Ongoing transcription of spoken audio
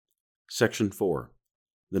Section 4.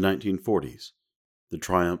 The 1940s. The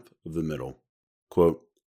Triumph of the Middle. Quote,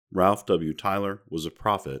 Ralph W. Tyler was a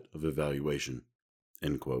prophet of evaluation.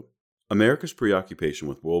 End quote. America's preoccupation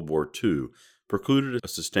with World War II precluded a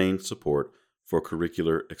sustained support for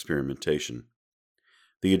curricular experimentation.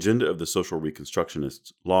 The agenda of the social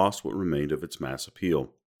reconstructionists lost what remained of its mass appeal.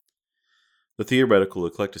 The theoretical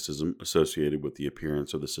eclecticism associated with the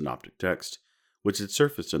appearance of the synoptic text, which had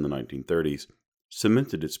surfaced in the 1930s,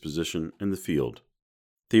 cemented its position in the field.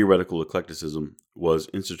 Theoretical eclecticism was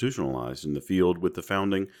institutionalized in the field with the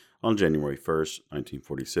founding on January 1,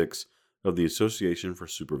 1946, of the Association for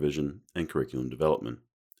Supervision and Curriculum Development,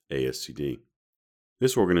 ASCD.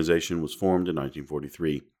 This organization was formed in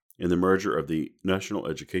 1943 in the merger of the National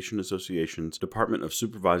Education Association's Department of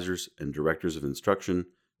Supervisors and Directors of Instruction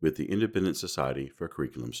with the Independent Society for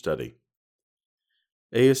Curriculum Study.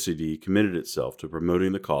 ASCD committed itself to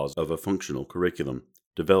promoting the cause of a functional curriculum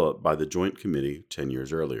developed by the Joint Committee 10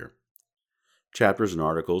 years earlier. Chapters and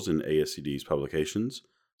articles in ASCD's publications,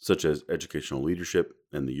 such as Educational Leadership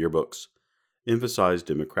and the yearbooks, emphasized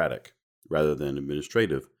democratic, rather than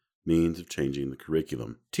administrative, means of changing the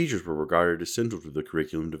curriculum. Teachers were regarded as central to the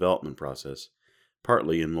curriculum development process,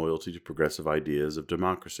 partly in loyalty to progressive ideas of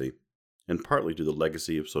democracy, and partly to the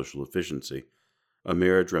legacy of social efficiency, a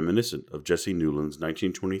marriage reminiscent of Jesse Newland's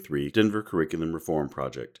 1923 Denver Curriculum Reform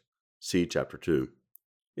Project. See Chapter 2.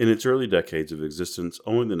 In its early decades of existence,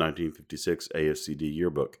 only the 1956 ASCD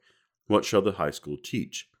yearbook, What Shall the High School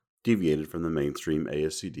Teach?, deviated from the mainstream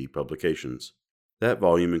ASCD publications. That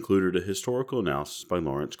volume included a historical analysis by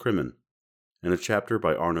Lawrence Crimmen and a chapter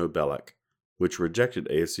by Arno Belloc, which rejected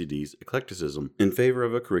ASCD's eclecticism in favor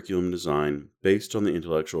of a curriculum design based on the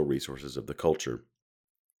intellectual resources of the culture.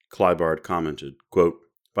 Clybard commented, quote,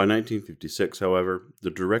 By 1956, however, the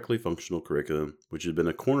directly functional curriculum, which had been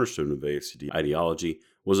a cornerstone of ASCD ideology,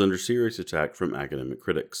 was under serious attack from academic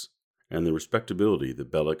critics, and the respectability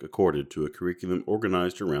that Belloc accorded to a curriculum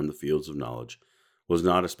organized around the fields of knowledge was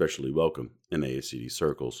not especially welcome in ASCD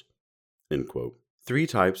circles. End quote. 3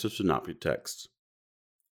 types of synoptic texts.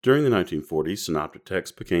 During the 1940s, synoptic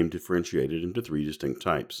texts became differentiated into 3 distinct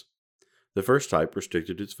types. The first type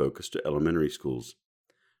restricted its focus to elementary schools.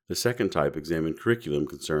 The second type examined curriculum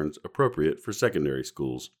concerns appropriate for secondary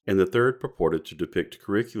schools, and the third purported to depict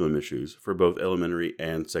curriculum issues for both elementary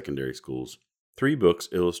and secondary schools. 3 books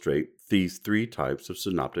illustrate these 3 types of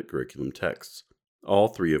synoptic curriculum texts, all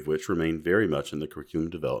 3 of which remain very much in the curriculum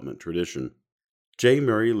development tradition. J.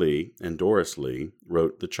 Murray Lee and Doris Lee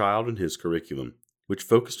wrote The Child and His Curriculum, which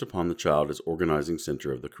focused upon the child as organizing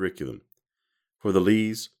center of the curriculum. For the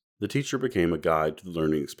Lees, the teacher became a guide to the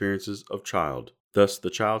learning experiences of child. Thus, the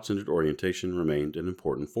child-centered orientation remained an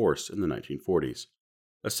important force in the 1940s.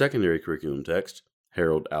 A secondary curriculum text,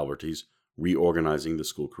 Harold Alberty's Reorganizing the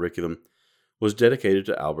School Curriculum, was dedicated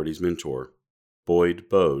to Alberty's mentor, Boyd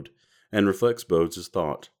Bode, and reflects Bode's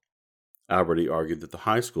thought. Alberty argued that the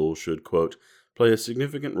high school should, quote, play a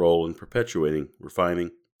significant role in perpetuating,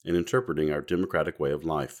 refining, and interpreting our democratic way of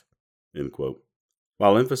life, end quote.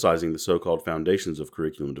 While emphasizing the so-called foundations of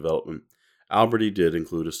curriculum development, Alberty did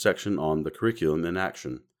include a section on the curriculum in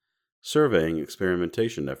action, surveying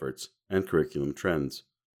experimentation efforts and curriculum trends.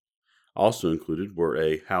 Also included were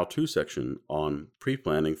a how-to section on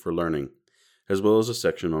pre-planning for learning, as well as a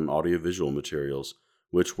section on audiovisual materials,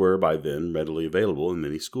 which were by then readily available in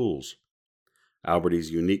many schools.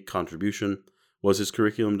 Alberty's unique contribution was his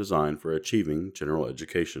curriculum design for achieving general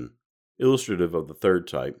education. Illustrative of the third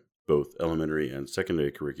type, both elementary and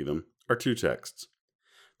secondary curriculum, are 2 texts.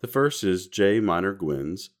 The first is J. Minor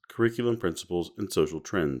Gwynn's Curriculum Principles and Social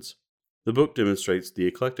Trends. The book demonstrates the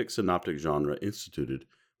eclectic synoptic genre instituted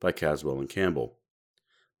by Caswell and Campbell.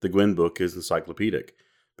 The Gwynn book is encyclopedic,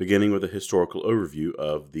 beginning with a historical overview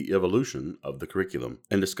of the evolution of the curriculum,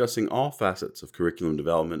 and discussing all facets of curriculum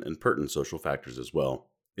development and pertinent social factors as well.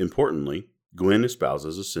 Importantly, Gwynn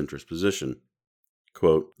espouses a centrist position.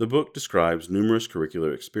 Quote, the book describes numerous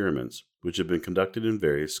curricular experiments which have been conducted in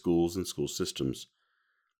various schools and school systems.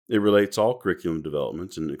 It relates all curriculum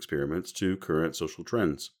developments and experiments to current social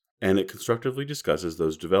trends, and it constructively discusses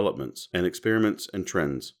those developments and experiments and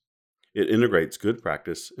trends. It integrates good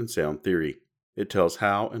practice and sound theory. It tells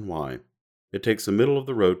how and why. It takes a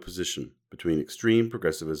middle-of-the-road position between extreme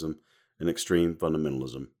progressivism and extreme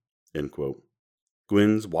fundamentalism. End quote.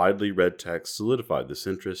 Gwynn's widely read text solidified the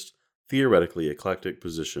centrist, theoretically eclectic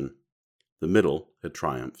position. The middle had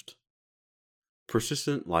triumphed.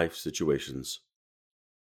 Persistent life situations.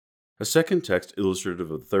 A second text illustrative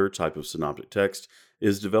of the third type of synoptic text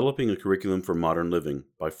is Developing a Curriculum for Modern Living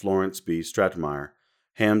by Florence B. Stratemeyer,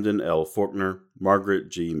 Hamden L. Faulkner, Margaret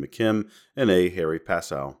G. McKim, and A. Harry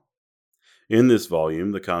Passow. In this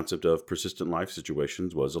volume, the concept of persistent life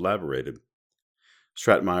situations was elaborated.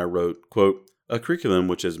 Stratmeyer wrote, quote, "A curriculum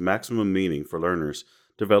which has maximum meaning for learners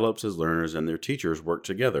develops as learners and their teachers work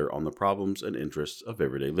together on the problems and interests of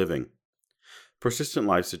everyday living. Persistent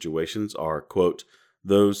life situations are, quote,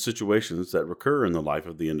 those situations that recur in the life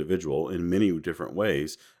of the individual in many different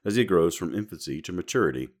ways as he grows from infancy to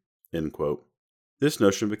maturity," end quote. This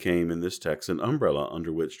notion became in this text an umbrella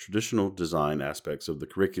under which traditional design aspects of the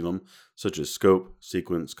curriculum, such as scope,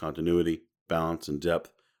 sequence, continuity, balance, and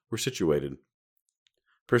depth, were situated.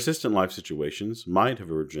 Persistent life situations might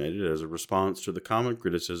have originated as a response to the common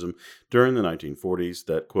criticism during the 1940s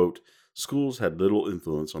that, quote, schools had little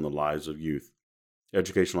influence on the lives of youth.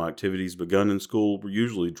 Educational activities begun in school were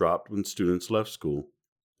usually dropped when students left school,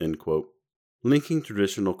 end quote. Linking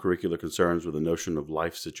traditional curricular concerns with the notion of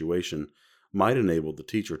life situation might enable the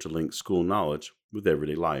teacher to link school knowledge with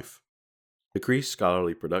everyday life. Decreased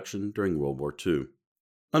scholarly production during World War II.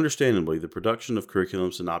 Understandably, the production of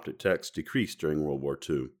curriculum synoptic texts decreased during World War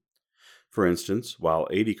II. For instance, while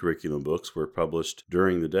 80 curriculum books were published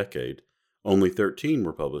during the decade, only 13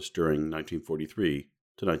 were published during 1943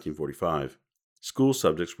 to 1945. School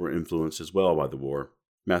subjects were influenced as well by the war.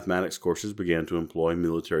 Mathematics courses began to employ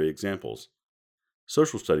military examples.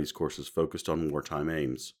 Social studies courses focused on wartime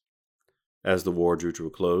aims. As the war drew to a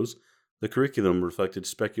close, the curriculum reflected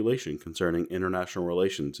speculation concerning international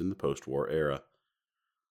relations in the post-war era.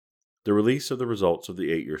 The release of the results of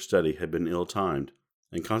the 8-year study had been ill-timed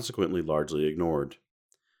and consequently largely ignored.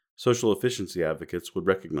 Social efficiency advocates would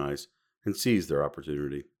recognize and seize their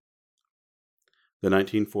opportunity. The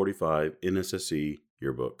 1945 NSSE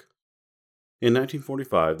Yearbook. In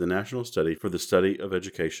 1945, the National Study for the Study of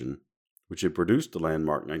Education, which had produced the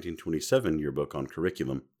landmark 1927 Yearbook on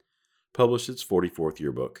Curriculum, published its 44th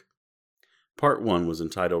yearbook. Part 1 was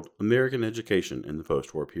entitled American Education in the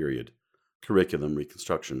Post-War Period, Curriculum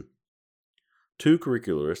Reconstruction. 2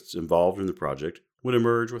 curricularists involved in the project would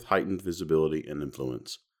emerge with heightened visibility and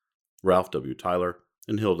influence: Ralph W. Tyler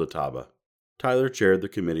and Hilda Taba. Tyler chaired the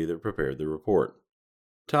committee that prepared the report.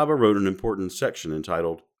 Taba wrote an important section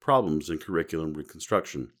entitled Problems in Curriculum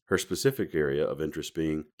Reconstruction, her specific area of interest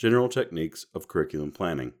being General Techniques of Curriculum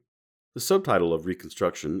Planning. The subtitle of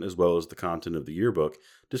Reconstruction, as well as the content of the yearbook,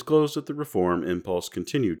 disclosed that the reform impulse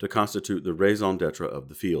continued to constitute the raison d'etre of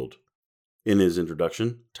the field. In his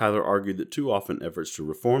introduction, Tyler argued that too often efforts to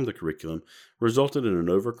reform the curriculum resulted in an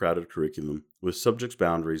overcrowded curriculum with subjects'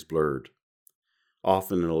 boundaries blurred.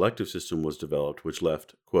 Often an elective system was developed which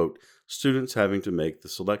left, quote, students having to make the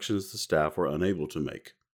selections the staff were unable to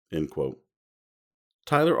make, end quote.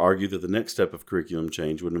 Tyler argued that the next step of curriculum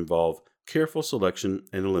change would involve careful selection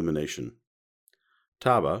and elimination.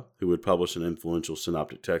 Taba, who would publish an influential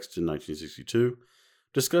synoptic text in 1962,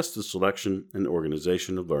 discussed the selection and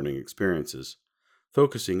organization of learning experiences,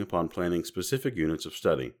 focusing upon planning specific units of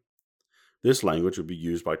study. This language would be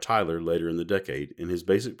used by Tyler later in the decade in his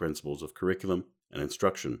Basic Principles of Curriculum and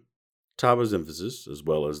Instruction. Taba's emphasis, as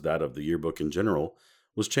well as that of the yearbook in general,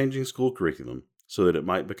 was changing school curriculum so that it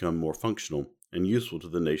might become more functional and useful to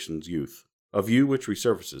the nation's youth, a view which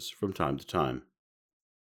resurfaces from time to time.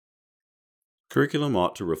 Curriculum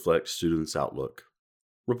ought to reflect students' outlook.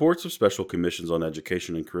 Reports of special commissions on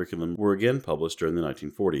education and curriculum were again published during the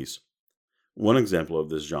 1940s. One example of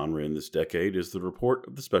this genre in this decade is the report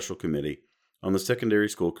of the Special Committee on the Secondary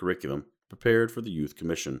School Curriculum prepared for the Youth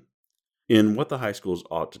Commission. In What the High Schools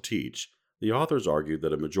Ought to Teach, the authors argued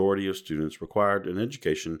that a majority of students required an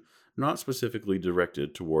education not specifically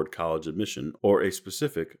directed toward college admission or a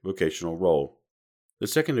specific vocational role. The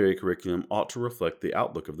secondary curriculum ought to reflect the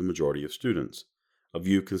outlook of the majority of students, a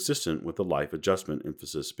view consistent with the life adjustment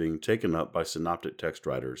emphasis being taken up by synoptic text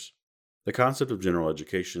writers. The concept of general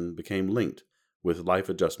education became linked with life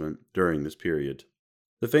adjustment during this period.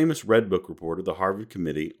 The famous Red Book report of the Harvard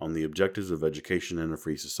Committee on the Objectives of Education in a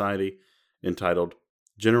Free Society, entitled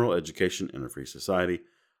General Education in a Free Society,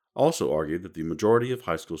 also argued that the majority of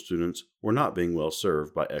high school students were not being well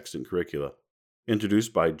served by extant curricula.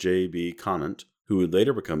 Introduced by J.B. Conant, who would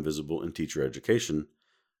later become visible in teacher education,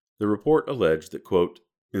 the report alleged that, quote,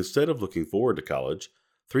 instead of looking forward to college,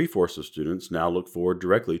 3/4 of students now look forward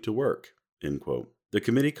directly to work, end quote. The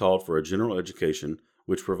committee called for a general education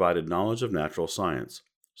which provided knowledge of natural science,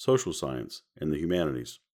 social science, and the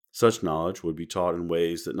humanities. Such knowledge would be taught in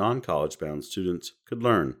ways that non-college bound students could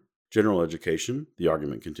learn. General education, the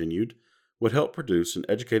argument continued, would help produce an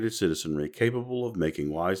educated citizenry capable of making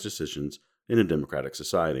wise decisions in a democratic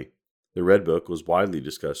society. The Red Book was widely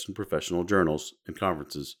discussed in professional journals and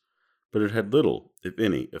conferences, but it had little, if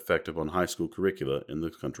any, effect upon high school curricula in the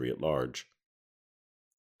country at large.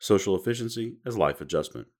 Social efficiency as life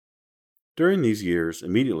adjustment. During these years,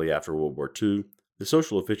 immediately after World War II, the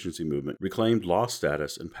social efficiency movement reclaimed lost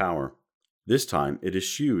status and power. This time, it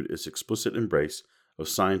eschewed its explicit embrace of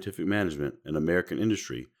scientific management and American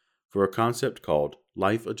industry for a concept called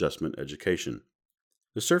life adjustment education.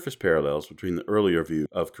 The surface parallels between the earlier view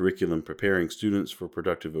of curriculum preparing students for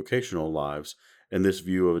productive vocational lives and this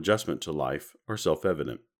view of adjustment to life are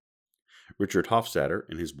self-evident. Richard Hofstadter,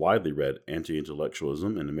 in his widely read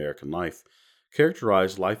Anti-Intellectualism in American Life,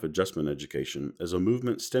 characterized life adjustment education as a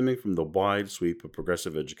movement stemming from the wide sweep of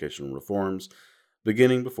progressive educational reforms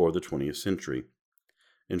beginning before the 20th century.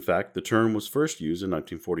 In fact, the term was first used in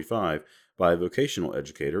 1945 by a vocational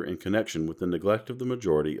educator in connection with the neglect of the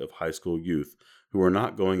majority of high school youth who were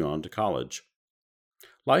not going on to college.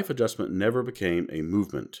 Life adjustment never became a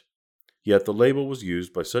movement, yet the label was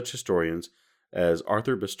used by such historians as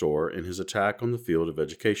Arthur Bestor in his attack on the field of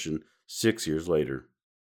education 6 years later.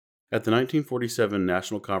 At the 1947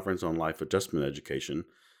 National Conference on Life Adjustment Education,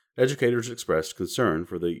 educators expressed concern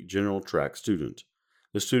for the general track student,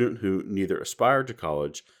 the student who neither aspired to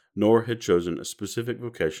college nor had chosen a specific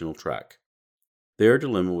vocational track. Their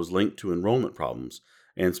dilemma was linked to enrollment problems,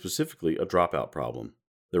 and specifically a dropout problem.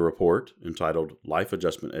 The report, entitled Life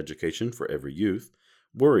Adjustment Education for Every Youth,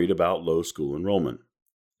 worried about low school enrollment.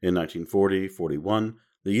 In 1940-41,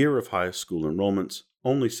 the year of high school enrollments,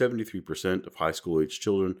 only 73% of high school-aged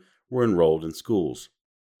children were enrolled in schools.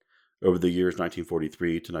 Over the years 1943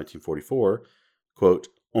 to 1944, quote,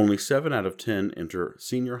 only 7 out of 10 enter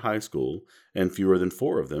senior high school, and fewer than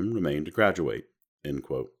 4 of them remain to graduate, end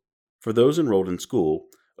quote. For those enrolled in school,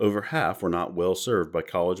 over half were not well served by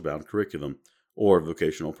college-bound curriculum or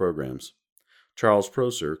vocational programs. Charles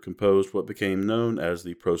Prosser composed what became known as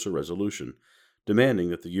the Prosser Resolution, demanding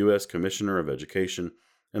that the U.S. Commissioner of Education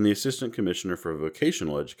and the Assistant Commissioner for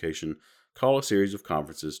Vocational Education call a series of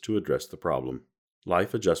conferences to address the problem.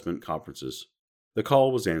 Life Adjustment Conferences. The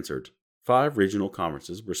call was answered. 5 regional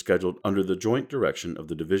conferences were scheduled under the joint direction of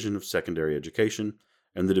the Division of Secondary Education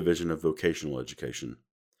and the Division of Vocational Education.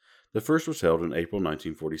 The first was held in April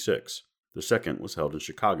 1946. The second was held in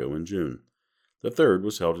Chicago in June. The third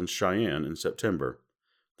was held in Cheyenne in September.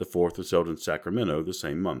 The fourth was held in Sacramento the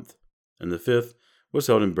same month. And the fifth was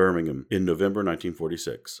held in Birmingham in November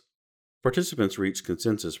 1946. Participants reached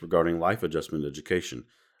consensus regarding life adjustment education,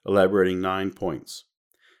 elaborating 9 points.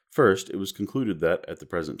 First, it was concluded that, at the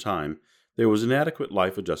present time, there was inadequate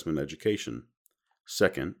life adjustment education.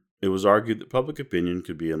 Second, it was argued that public opinion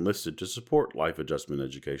could be enlisted to support life adjustment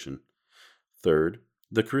education. Third,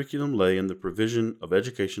 the curriculum lay in the provision of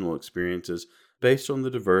educational experiences based on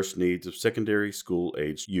the diverse needs of secondary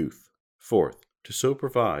school-aged youth. Fourth, to so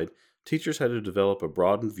provide, teachers had to develop a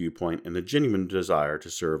broadened viewpoint and a genuine desire to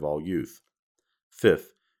serve all youth.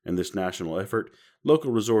 Fifth, in this national effort,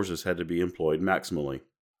 local resources had to be employed maximally.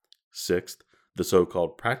 Sixth, the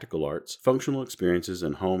so-called practical arts, functional experiences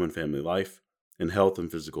in home and family life, in health and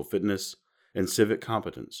physical fitness, and civic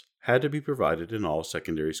competence had to be provided in all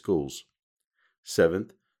secondary schools.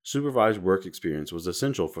 Seventh, supervised work experience was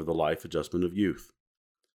essential for the life adjustment of youth.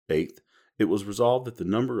 Eighth, it was resolved that the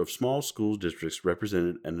number of small school districts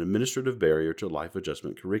represented an administrative barrier to life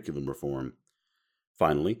adjustment curriculum reform.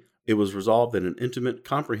 Finally, it was resolved that an intimate,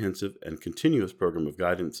 comprehensive, and continuous program of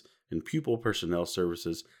guidance and pupil personnel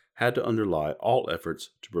services had to underlie all efforts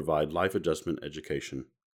to provide life adjustment education.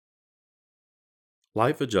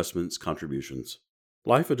 Life adjustment's contributions.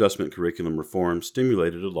 Life adjustment curriculum reform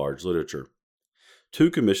stimulated a large literature. 2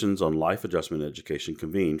 commissions on life adjustment education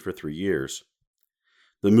convened for 3 years.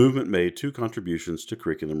 The movement made 2 contributions to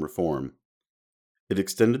curriculum reform. It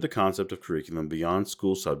extended the concept of curriculum beyond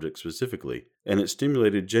school subjects specifically, and it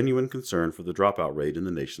stimulated genuine concern for the dropout rate in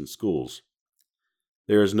the nation's schools.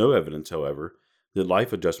 There is no evidence, however, that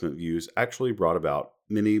life adjustment views actually brought about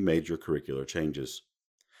many major curricular changes.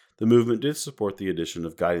 The movement did support the addition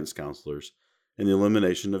of guidance counselors and the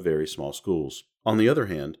elimination of very small schools. On the other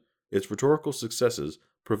hand, its rhetorical successes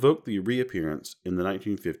provoked the reappearance in the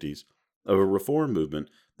 1950s of a reform movement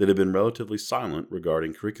that had been relatively silent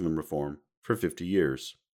regarding curriculum reform for 50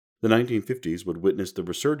 years. The 1950s would witness the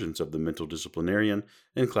resurgence of the mental disciplinarian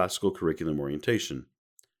and classical curriculum orientation.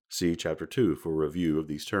 See Chapter 2 for a review of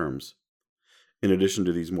these terms. In addition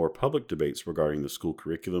to these more public debates regarding the school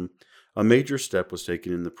curriculum, a major step was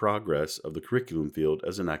taken in the progress of the curriculum field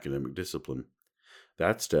as an academic discipline.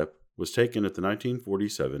 That step was taken at the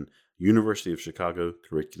 1947 University of Chicago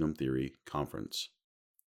Curriculum Theory Conference.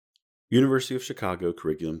 University of Chicago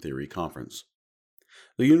Curriculum Theory Conference.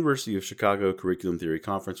 The University of Chicago Curriculum Theory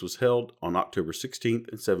Conference was held on October 16th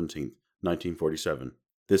and 17th, 1947.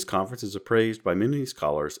 This conference is appraised by many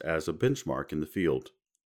scholars as a benchmark in the field.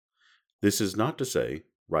 This is not to say,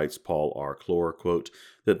 writes Paul R. Clore, quote,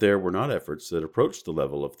 that there were not efforts that approached the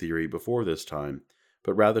level of theory before this time,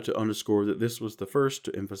 but rather to underscore that this was the first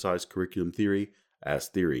to emphasize curriculum theory as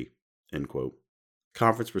theory, end quote.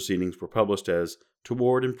 Conference proceedings were published as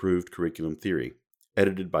Toward Improved Curriculum Theory,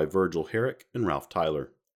 edited by Virgil Herrick and Ralph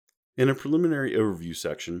Tyler. In a preliminary overview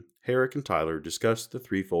section, Herrick and Tyler discussed the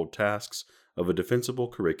threefold tasks of a defensible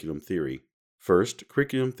curriculum theory. First,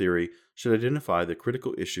 curriculum theory should identify the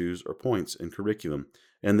critical issues or points in curriculum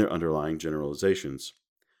and their underlying generalizations.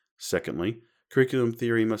 Secondly, curriculum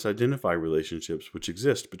theory must identify relationships which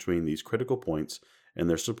exist between these critical points and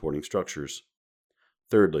their supporting structures.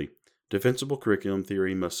 Thirdly, defensible curriculum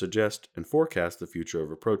theory must suggest and forecast the future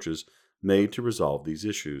of approaches made to resolve these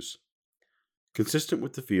issues. Consistent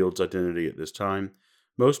with the field's identity at this time,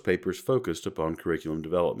 most papers focused upon curriculum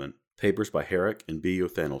development. Papers by Herrick and B.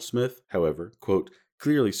 Othanel Smith, however, quote,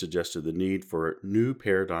 clearly suggested the need for new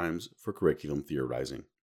paradigms for curriculum theorizing,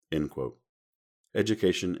 end quote.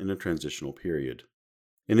 Education in a transitional period.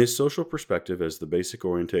 In his social perspective as the basic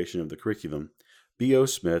orientation of the curriculum, B. O.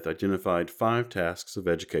 Smith identified 5 tasks of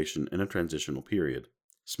education in a transitional period.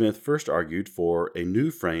 Smith first argued for a new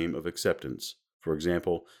frame of acceptance, for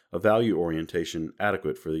example, a value orientation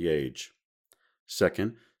adequate for the age.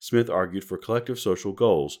 Second, Smith argued for collective social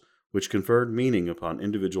goals, which conferred meaning upon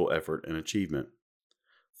individual effort and achievement.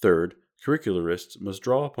 Third, curricularists must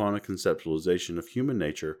draw upon a conceptualization of human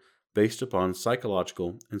nature based upon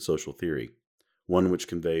psychological and social theory, one which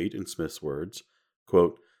conveyed, in Smith's words,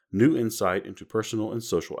 quote, new insight into personal and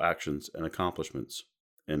social actions and accomplishments,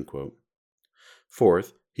 end quote.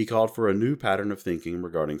 Fourth, he called for a new pattern of thinking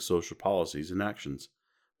regarding social policies and actions,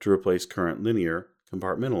 to replace current linear,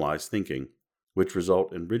 compartmentalized thinking, which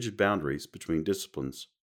result in rigid boundaries between disciplines.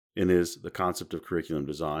 In his The Concept of Curriculum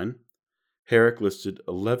Design, Herrick listed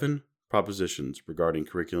 11 propositions regarding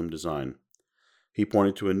curriculum design. He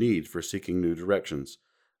pointed to a need for seeking new directions,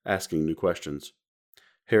 asking new questions.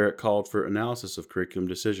 Herrick called for analysis of curriculum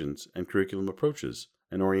decisions and curriculum approaches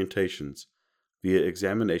and orientations via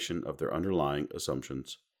examination of their underlying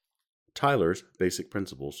assumptions. Tyler's Basic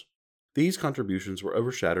Principles. These contributions were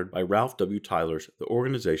overshadowed by Ralph W. Tyler's The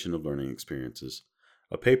Organization of Learning Experiences,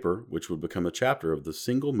 a paper which would become a chapter of the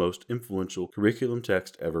single most influential curriculum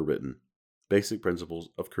text ever written, Basic Principles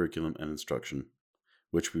of Curriculum and Instruction,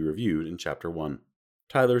 which we reviewed in Chapter 1.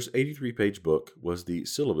 Tyler's 83-page book was the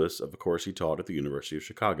syllabus of a course he taught at the University of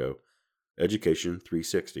Chicago, Education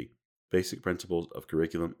 360, Basic Principles of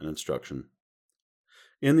Curriculum and Instruction.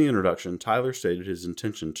 In the introduction, Tyler stated his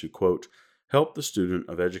intention to, quote, help the student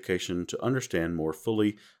of education to understand more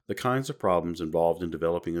fully the kinds of problems involved in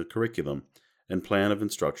developing a curriculum and plan of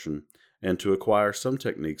instruction, and to acquire some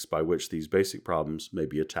techniques by which these basic problems may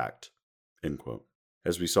be attacked, end quote.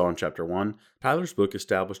 As we saw in Chapter 1, Tyler's book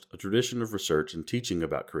established a tradition of research and teaching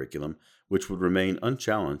about curriculum which would remain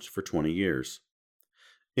unchallenged for 20 years.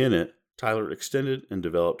 In it, Tyler extended and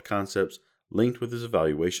developed concepts linked with his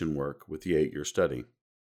evaluation work with the 8-year study.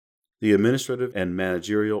 The administrative and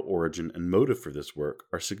managerial origin and motive for this work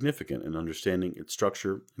are significant in understanding its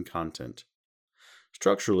structure and content.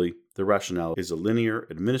 Structurally, the rationale is a linear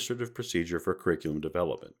administrative procedure for curriculum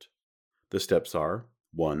development. The steps are: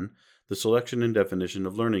 1. The selection and definition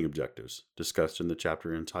of learning objectives, discussed in the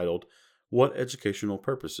chapter entitled, What Educational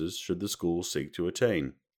Purposes Should the School Seek to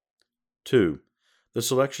Attain? 2. The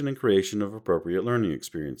selection and creation of appropriate learning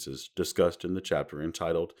experiences, discussed in the chapter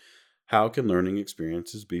entitled, How Can Learning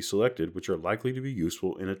Experiences Be Selected Which Are Likely to Be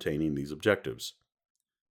Useful in Attaining These Objectives?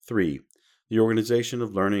 3. The organization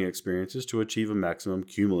of learning experiences to achieve a maximum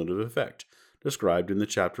cumulative effect, described in the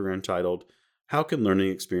chapter entitled, How Can Learning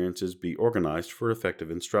Experiences Be Organized for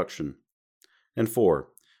Effective Instruction? And 4.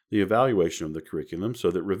 The evaluation of the curriculum so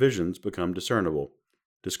that revisions become discernible,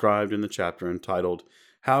 described in the chapter entitled,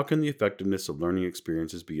 How Can the Effectiveness of Learning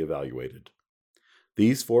Experiences Be Evaluated?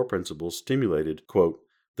 These 4 principles stimulated, quote,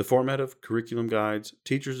 the format of curriculum guides,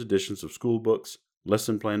 teachers' editions of school books,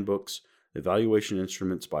 lesson plan books, evaluation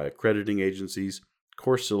instruments by accrediting agencies,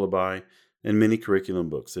 course syllabi, and many curriculum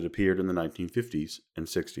books that appeared in the 1950s and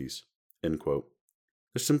 60s, end quote.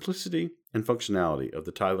 The simplicity and functionality of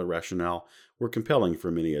the Tyler rationale were compelling for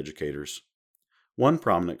many educators. One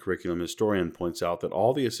prominent curriculum historian points out that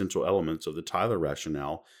all the essential elements of the Tyler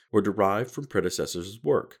rationale were derived from predecessors'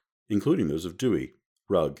 work, including those of Dewey,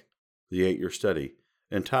 Rugg, the 8-year study,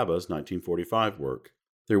 and Taba's 1945 work.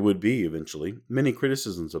 There would be, eventually, many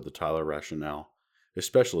criticisms of the Tyler rationale,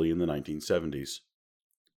 especially in the 1970s.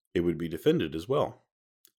 It would be defended as well.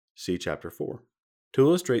 See Chapter 4. To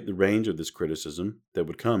illustrate the range of this criticism that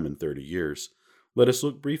would come in 30 years, let us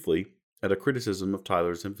look briefly at a criticism of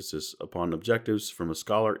Tyler's emphasis upon objectives from a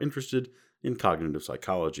scholar interested in cognitive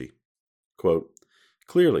psychology. Quote,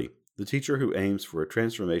 "Clearly, the teacher who aims for a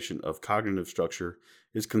transformation of cognitive structure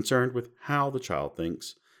is concerned with how the child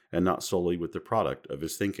thinks, and not solely with the product of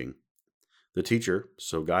his thinking. The teacher,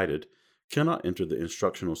 so guided, cannot enter the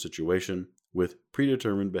instructional situation with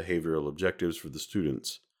predetermined behavioral objectives for the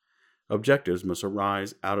students. Objectives must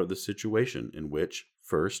arise out of the situation in which,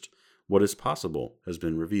 first, what is possible has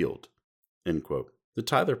been revealed." End quote. The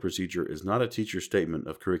Tyler procedure is not a teacher's statement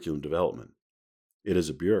of curriculum development. It is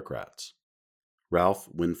a bureaucrat's. Ralph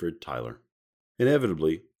Winfred Tyler.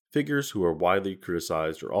 Inevitably, figures who are widely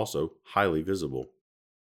criticized are also highly visible.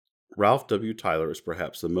 Ralph W. Tyler is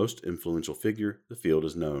perhaps the most influential figure the field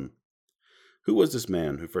has known. Who was this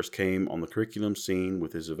man who first came on the curriculum scene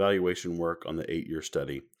with his evaluation work on the 8-year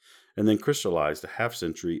study, and then crystallized a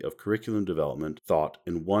half-century of curriculum development thought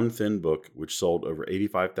in one thin book which sold over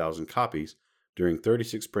 85,000 copies during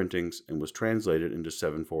 36 printings and was translated into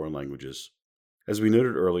 7 foreign languages? As we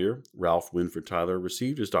noted earlier, Ralph Winfred Tyler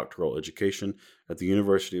received his doctoral education at the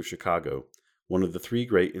University of Chicago, one of the 3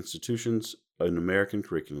 great institutions in American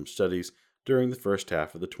curriculum studies during the first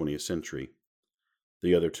half of the 20th century.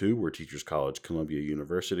 The other 2 were Teachers College, Columbia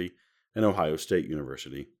University, and Ohio State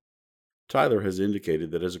University. Tyler has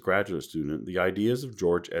indicated that as a graduate student, the ideas of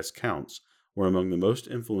George S. Counts were among the most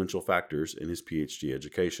influential factors in his PhD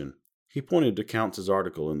education. He pointed to Counts'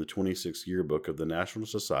 article in the 26th yearbook of the National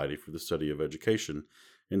Society for the Study of Education,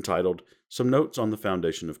 entitled "Some Notes on the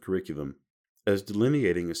Foundation of Curriculum," as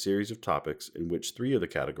delineating a series of topics in which 3 of the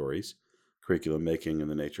categories, curriculum making in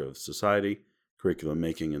the nature of society, curriculum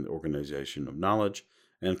making in the organization of knowledge,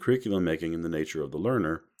 and curriculum making in the nature of the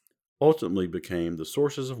learner, ultimately became the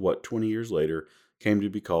sources of what 20 years later came to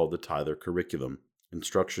be called the Tyler curriculum,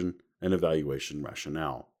 instruction and evaluation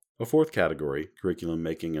rationale. A 4th category, curriculum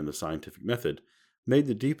making and the scientific method, made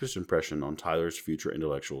the deepest impression on Tyler's future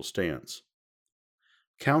intellectual stance.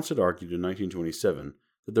 Counts had argued in 1927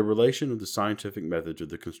 that the relation of the scientific method to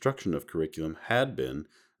the construction of curriculum had been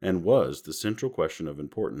and was the central question of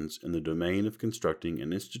importance in the domain of constructing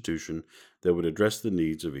an institution that would address the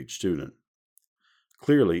needs of each student.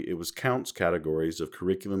 Clearly, it was Counts' categories of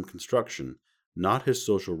curriculum construction, not his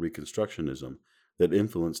social reconstructionism, that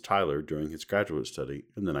influenced Tyler during his graduate study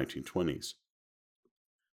in the 1920s.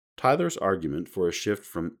 Tyler's argument for a shift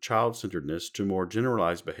from child-centeredness to more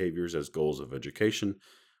generalized behaviors as goals of education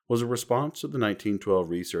was a response to the 1912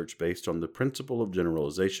 research based on the principle of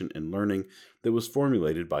generalization in learning that was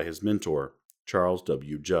formulated by his mentor, Charles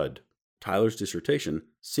W. Judd. Tyler's dissertation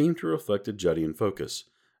seemed to reflect a Juddian focus,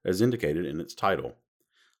 as indicated in its title: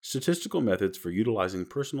 Statistical Methods for Utilizing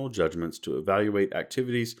Personal Judgments to Evaluate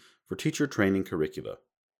Activities for Teacher Training Curricula.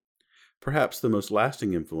 Perhaps the most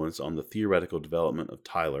lasting influence on the theoretical development of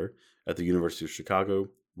Tyler at the University of Chicago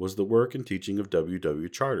was the work and teaching of W. W.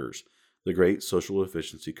 Charters, the great social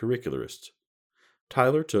efficiency curricularist.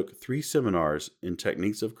 Tyler took 3 seminars in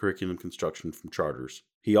techniques of curriculum construction from Charters.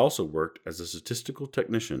 He also worked as a statistical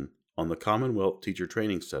technician on the Commonwealth Teacher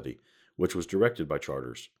Training Study, which was directed by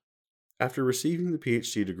Charters. After receiving the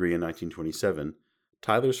PhD degree in 1927,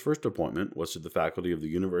 Tyler's first appointment was to the faculty of the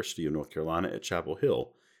University of North Carolina at Chapel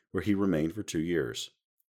Hill, where he remained for 2 years.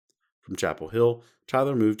 From Chapel Hill,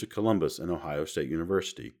 Tyler moved to Columbus and Ohio State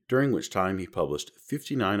University, during which time he published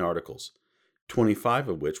 59 articles, 25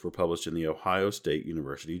 of which were published in the Ohio State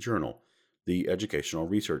University Journal, the Educational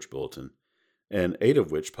Research Bulletin, and 8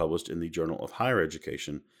 of which published in the Journal of Higher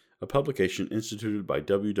Education, a publication instituted by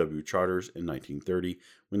W. W. Charters in 1930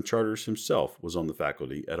 when Charters himself was on the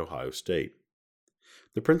faculty at Ohio State.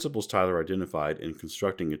 The principles Tyler identified in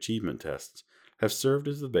constructing achievement tests have served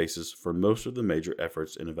as the basis for most of the major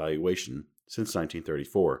efforts in evaluation since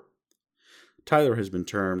 1934. Tyler has been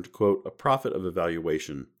termed, quote, a prophet of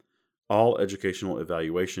evaluation. All educational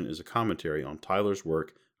evaluation is a commentary on Tyler's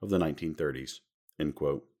work of the 1930s, end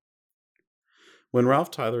quote. When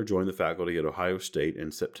Ralph Tyler joined the faculty at Ohio State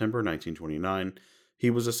in September 1929, he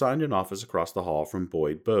was assigned an office across the hall from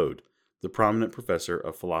Boyd Bode, the prominent professor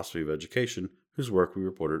of philosophy of education whose work we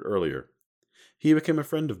reported earlier. He became a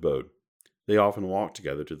friend of Bode. They often walked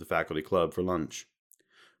together to the faculty club for lunch.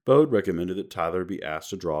 Bode recommended that Tyler be asked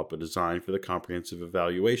to draw up a design for the comprehensive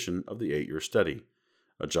evaluation of the 8-year study,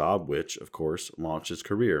 a job which, of course, launched his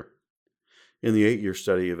career. In the 8-year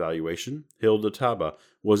study evaluation, Hilda Taba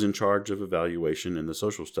was in charge of evaluation in the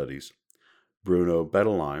social studies. Bruno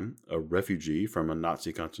Bettelheim, a refugee from a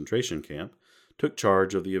Nazi concentration camp, took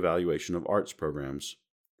charge of the evaluation of arts programs.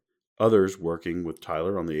 Others working with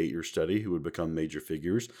Tyler on the 8-year study who would become major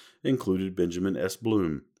figures included Benjamin S.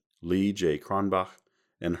 Bloom, Lee J. Cronbach,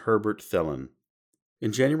 and Herbert Thelen.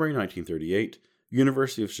 In January 1938,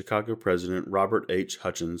 University of Chicago President Robert H.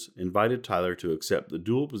 Hutchins invited Tyler to accept the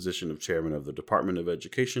dual position of chairman of the Department of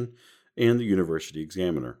Education and the University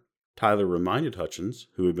Examiner. Tyler reminded Hutchins,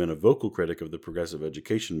 who had been a vocal critic of the progressive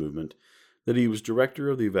education movement, that he was director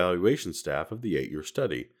of the evaluation staff of the 8-year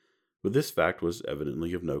study, but this fact was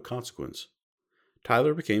evidently of no consequence.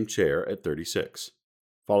 Tyler became chair at 36,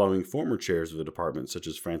 following former chairs of the department such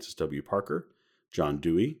as Francis W. Parker, John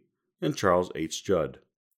Dewey, and Charles H. Judd.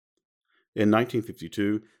 In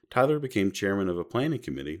 1952, Tyler became chairman of a planning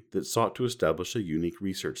committee that sought to establish a unique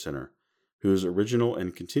research center, whose original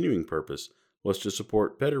and continuing purpose was to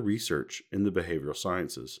support better research in the behavioral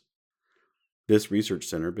sciences. This research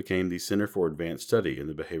center became the Center for Advanced Study in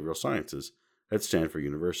the Behavioral Sciences at Stanford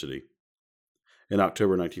University. In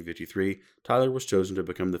October 1953, Tyler was chosen to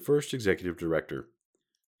become the first executive director.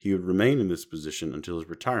 He would remain in this position until his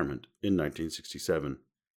retirement in 1967.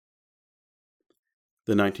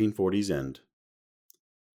 The 1940s end.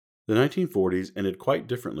 The 1940s ended quite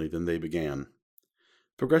differently than they began.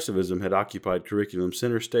 Progressivism had occupied curriculum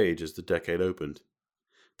center stage as the decade opened.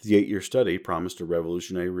 The 8-year study promised a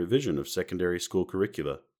revolutionary revision of secondary school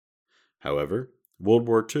curricula. However, World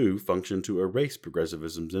War II functioned to erase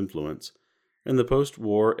progressivism's influence, and the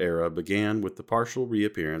post-war era began with the partial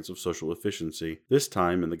reappearance of social efficiency, this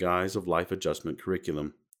time in the guise of life adjustment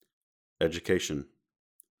curriculum. Education.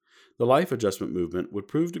 The life adjustment movement would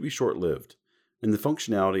prove to be short-lived, and the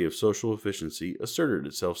functionality of social efficiency asserted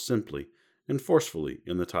itself simply and forcefully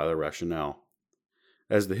in the Tyler rationale.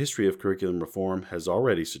 As the history of curriculum reform has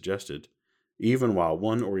already suggested, even while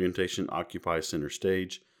one orientation occupies center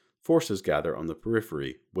stage, forces gather on the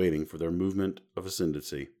periphery, waiting for their movement of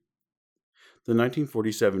ascendancy. The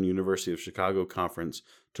 1947 University of Chicago Conference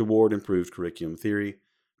toward Improved Curriculum Theory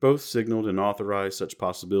both signaled and authorized such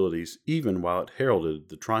possibilities even while it heralded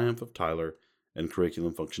the triumph of Tyler and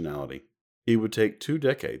curriculum functionality. It would take 2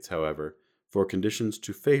 decades, however, for conditions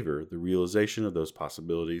to favor the realization of those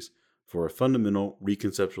possibilities for a fundamental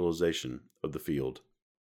reconceptualization of the field.